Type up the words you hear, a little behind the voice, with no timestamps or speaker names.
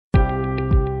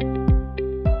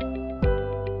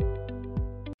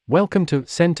Welcome to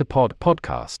Send to Pod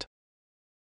podcast.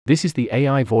 This is the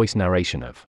AI voice narration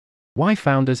of Why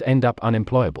Founders End Up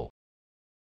Unemployable.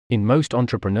 In most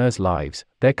entrepreneurs' lives,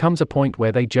 there comes a point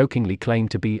where they jokingly claim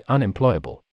to be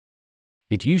unemployable.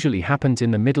 It usually happens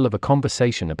in the middle of a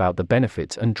conversation about the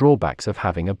benefits and drawbacks of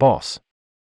having a boss.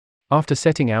 After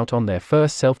setting out on their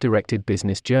first self-directed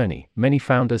business journey, many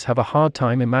founders have a hard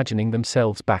time imagining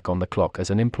themselves back on the clock as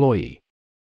an employee.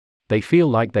 They feel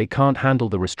like they can't handle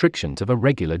the restrictions of a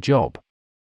regular job.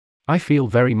 I feel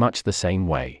very much the same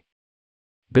way.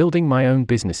 Building my own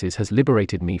businesses has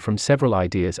liberated me from several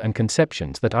ideas and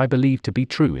conceptions that I believed to be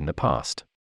true in the past.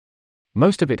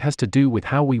 Most of it has to do with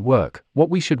how we work, what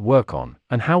we should work on,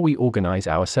 and how we organize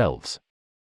ourselves.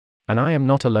 And I am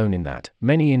not alone in that.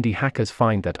 Many indie hackers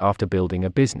find that after building a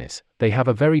business, they have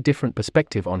a very different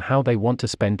perspective on how they want to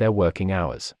spend their working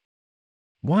hours.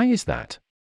 Why is that?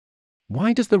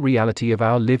 Why does the reality of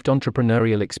our lived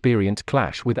entrepreneurial experience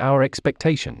clash with our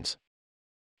expectations?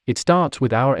 It starts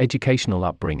with our educational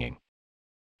upbringing.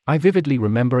 I vividly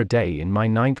remember a day in my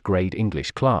 9th grade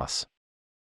English class.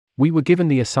 We were given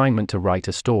the assignment to write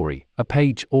a story, a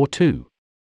page or two.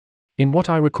 In what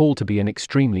I recall to be an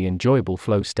extremely enjoyable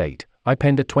flow state, I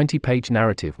penned a 20-page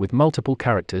narrative with multiple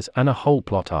characters and a whole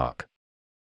plot arc.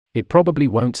 It probably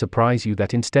won't surprise you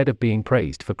that instead of being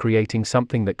praised for creating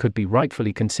something that could be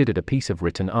rightfully considered a piece of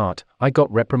written art, I got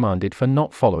reprimanded for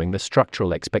not following the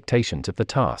structural expectations of the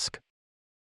task.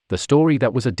 The story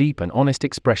that was a deep and honest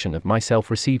expression of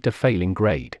myself received a failing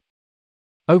grade.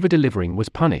 Over-delivering was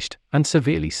punished, and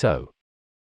severely so.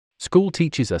 School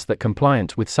teaches us that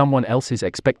compliance with someone else's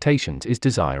expectations is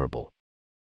desirable.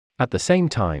 At the same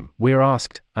time, we're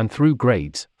asked, and through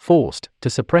grades, forced, to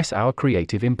suppress our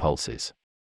creative impulses.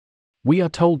 We are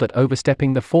told that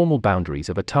overstepping the formal boundaries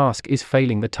of a task is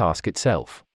failing the task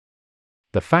itself.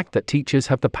 The fact that teachers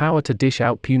have the power to dish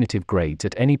out punitive grades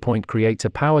at any point creates a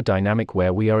power dynamic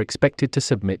where we are expected to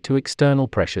submit to external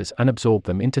pressures and absorb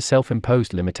them into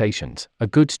self-imposed limitations. A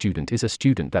good student is a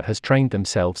student that has trained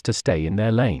themselves to stay in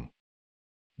their lane.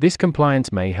 This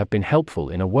compliance may have been helpful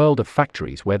in a world of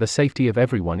factories where the safety of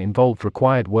everyone involved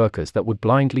required workers that would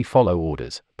blindly follow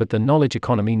orders, but the knowledge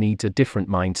economy needs a different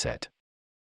mindset.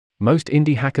 Most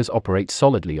indie hackers operate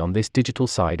solidly on this digital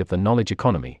side of the knowledge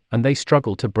economy, and they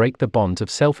struggle to break the bonds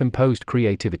of self-imposed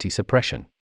creativity suppression.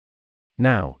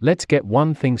 Now, let's get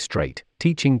one thing straight: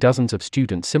 teaching dozens of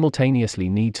students simultaneously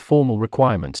needs formal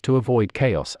requirements to avoid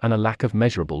chaos and a lack of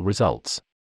measurable results.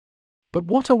 But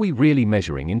what are we really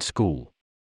measuring in school?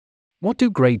 What do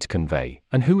grades convey,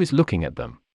 and who is looking at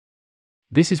them?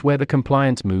 This is where the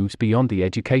compliance moves beyond the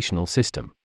educational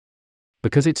system.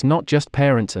 Because it's not just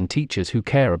parents and teachers who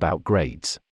care about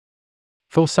grades.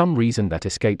 For some reason that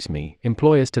escapes me,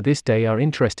 employers to this day are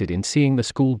interested in seeing the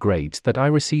school grades that I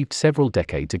received several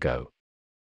decades ago.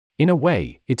 In a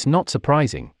way, it's not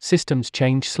surprising, systems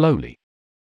change slowly.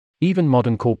 Even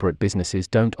modern corporate businesses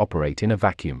don't operate in a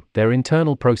vacuum. Their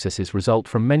internal processes result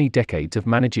from many decades of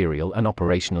managerial and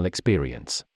operational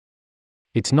experience.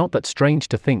 It's not that strange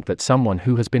to think that someone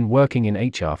who has been working in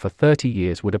HR for 30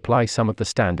 years would apply some of the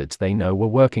standards they know were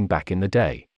working back in the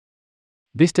day.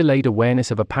 This delayed awareness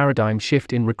of a paradigm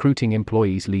shift in recruiting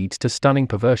employees leads to stunning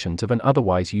perversions of an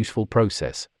otherwise useful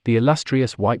process, the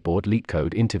illustrious whiteboard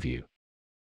LeetCode interview.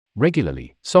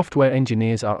 Regularly, software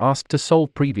engineers are asked to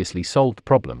solve previously solved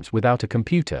problems without a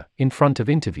computer, in front of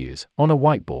interviewers, on a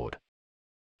whiteboard.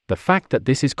 The fact that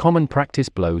this is common practice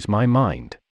blows my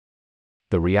mind.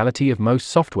 The reality of most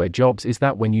software jobs is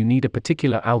that when you need a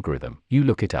particular algorithm, you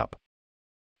look it up.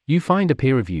 You find a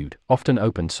peer-reviewed, often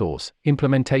open source,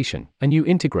 implementation, and you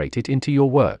integrate it into your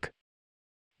work.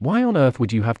 Why on earth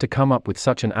would you have to come up with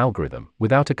such an algorithm,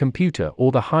 without a computer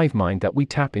or the hive mind that we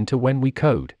tap into when we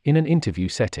code, in an interview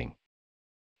setting?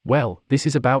 Well, this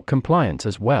is about compliance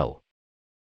as well.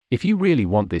 If you really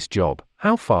want this job,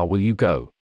 how far will you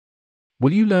go?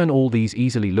 Will you learn all these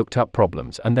easily looked up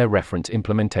problems and their reference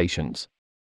implementations?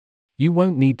 You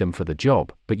won't need them for the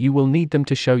job, but you will need them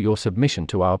to show your submission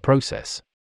to our process.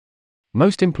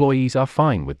 Most employees are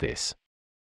fine with this.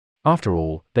 After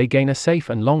all, they gain a safe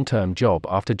and long-term job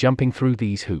after jumping through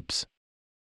these hoops.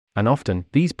 And often,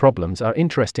 these problems are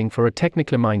interesting for a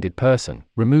technically minded person.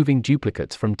 Removing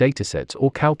duplicates from datasets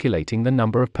or calculating the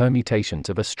number of permutations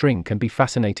of a string can be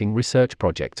fascinating research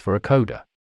projects for a coder.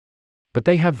 But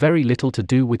they have very little to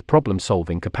do with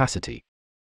problem-solving capacity.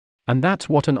 And that's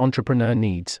what an entrepreneur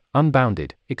needs: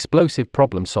 unbounded, explosive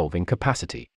problem-solving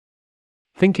capacity.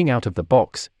 Thinking out of the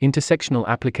box, intersectional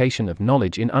application of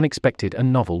knowledge in unexpected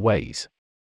and novel ways.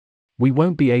 We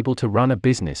won't be able to run a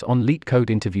business on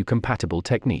LeetCode interview-compatible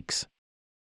techniques.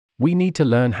 We need to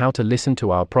learn how to listen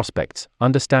to our prospects,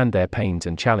 understand their pains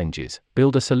and challenges,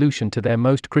 build a solution to their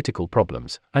most critical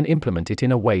problems, and implement it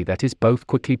in a way that is both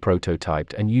quickly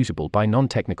prototyped and usable by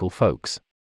non-technical folks.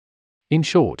 In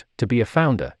short, to be a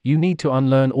founder, you need to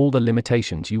unlearn all the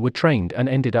limitations you were trained and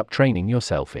ended up training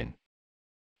yourself in.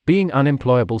 Being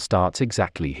unemployable starts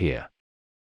exactly here.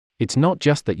 It's not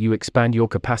just that you expand your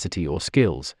capacity or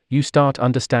skills, you start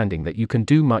understanding that you can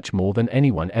do much more than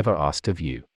anyone ever asked of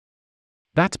you.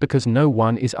 That's because no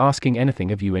one is asking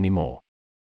anything of you anymore.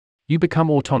 You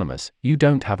become autonomous, you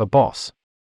don't have a boss.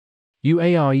 You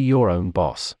are your own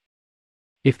boss.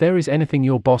 If there is anything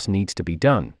your boss needs to be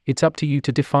done, it's up to you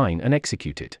to define and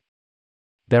execute it.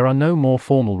 There are no more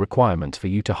formal requirements for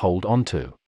you to hold on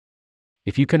to.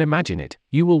 If you can imagine it,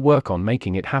 you will work on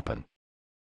making it happen.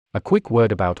 A quick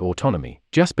word about autonomy: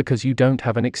 just because you don't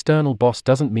have an external boss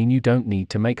doesn't mean you don't need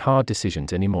to make hard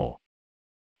decisions anymore.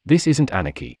 This isn't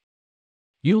anarchy.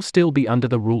 You'll still be under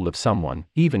the rule of someone,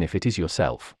 even if it is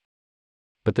yourself.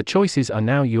 But the choices are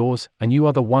now yours, and you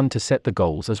are the one to set the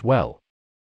goals as well.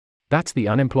 That's the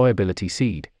unemployability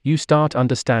seed. You start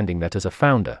understanding that as a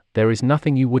founder, there is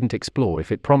nothing you wouldn't explore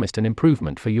if it promised an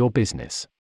improvement for your business.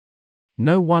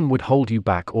 No one would hold you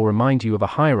back or remind you of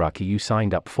a hierarchy you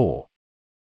signed up for.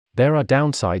 There are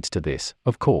downsides to this,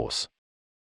 of course.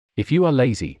 If you are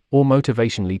lazy, or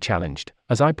motivationally challenged,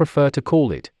 as I prefer to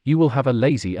call it, you will have a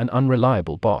lazy and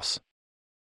unreliable boss.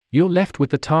 You're left with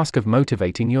the task of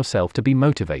motivating yourself to be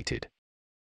motivated.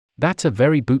 That's a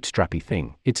very bootstrappy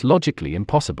thing, it's logically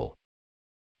impossible.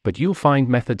 But you'll find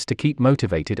methods to keep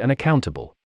motivated and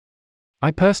accountable.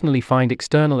 I personally find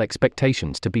external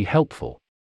expectations to be helpful.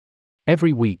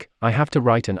 Every week, I have to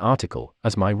write an article,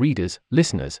 as my readers,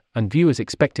 listeners, and viewers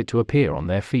expect it to appear on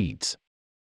their feeds.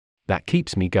 That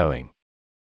keeps me going.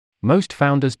 Most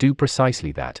founders do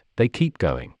precisely that, they keep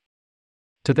going.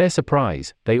 To their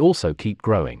surprise, they also keep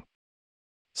growing.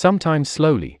 Sometimes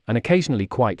slowly, and occasionally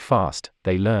quite fast,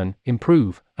 they learn,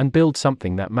 improve, and build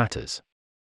something that matters.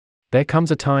 There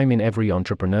comes a time in every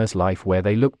entrepreneur's life where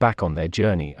they look back on their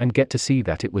journey and get to see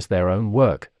that it was their own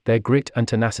work, their grit and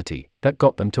tenacity, that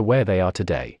got them to where they are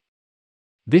today.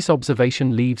 This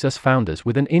observation leaves us founders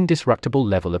with an indestructible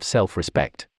level of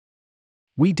self-respect.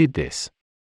 We did this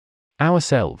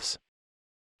ourselves.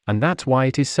 And that's why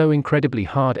it is so incredibly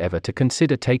hard ever to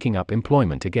consider taking up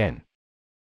employment again.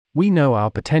 We know our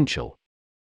potential.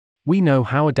 We know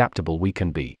how adaptable we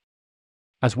can be.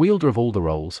 As wielder of all the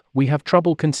roles, we have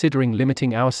trouble considering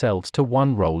limiting ourselves to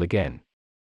one role again.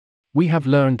 We have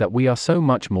learned that we are so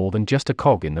much more than just a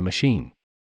cog in the machine.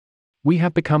 We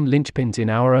have become linchpins in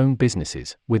our own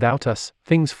businesses. Without us,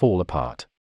 things fall apart.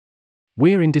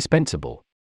 We're indispensable.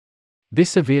 This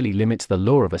severely limits the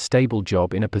lure of a stable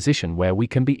job in a position where we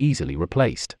can be easily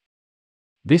replaced.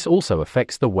 This also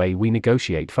affects the way we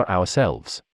negotiate for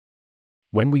ourselves.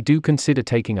 When we do consider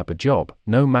taking up a job,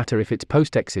 no matter if it's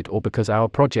post-exit or because our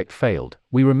project failed,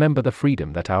 we remember the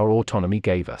freedom that our autonomy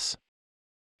gave us.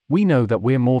 We know that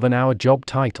we're more than our job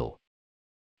title.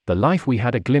 The life we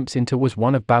had a glimpse into was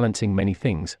one of balancing many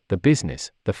things: the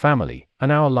business, the family,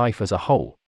 and our life as a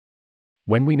whole.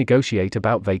 When we negotiate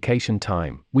about vacation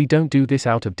time, we don't do this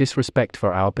out of disrespect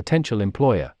for our potential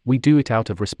employer, we do it out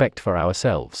of respect for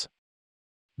ourselves.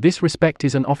 This respect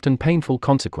is an often painful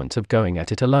consequence of going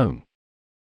at it alone.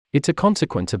 It's a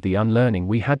consequence of the unlearning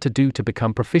we had to do to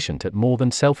become proficient at more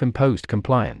than self-imposed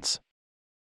compliance.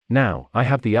 Now, I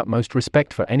have the utmost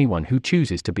respect for anyone who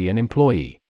chooses to be an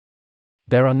employee.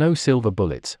 There are no silver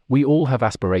bullets, we all have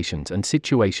aspirations and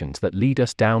situations that lead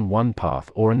us down one path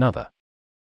or another.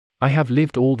 I have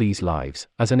lived all these lives,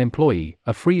 as an employee,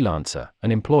 a freelancer,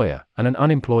 an employer, and an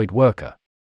unemployed worker.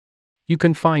 You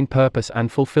can find purpose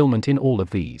and fulfillment in all of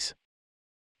these.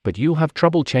 But you'll have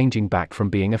trouble changing back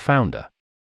from being a founder.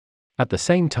 At the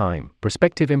same time,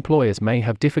 prospective employers may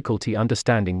have difficulty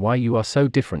understanding why you are so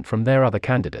different from their other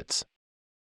candidates.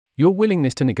 Your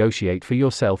willingness to negotiate for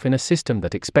yourself in a system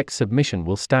that expects submission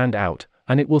will stand out,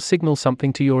 and it will signal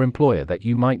something to your employer that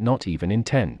you might not even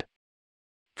intend.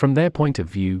 From their point of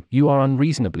view, you are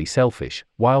unreasonably selfish,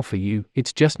 while for you,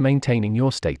 it's just maintaining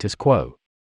your status quo.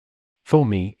 For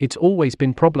me, it's always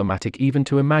been problematic even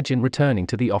to imagine returning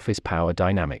to the office power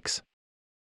dynamics.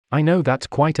 I know that's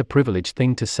quite a privileged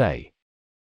thing to say.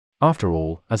 After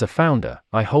all, as a founder,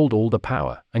 I hold all the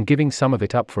power, and giving some of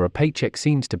it up for a paycheck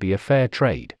seems to be a fair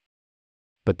trade.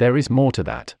 But there is more to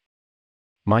that.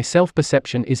 My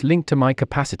self-perception is linked to my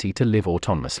capacity to live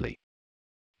autonomously.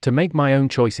 To make my own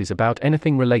choices about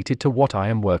anything related to what I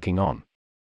am working on.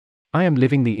 I am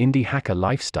living the indie hacker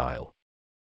lifestyle.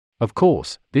 Of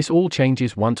course, this all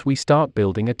changes once we start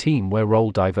building a team where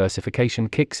role diversification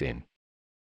kicks in.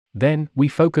 Then, we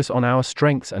focus on our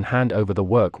strengths and hand over the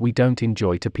work we don't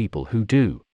enjoy to people who do.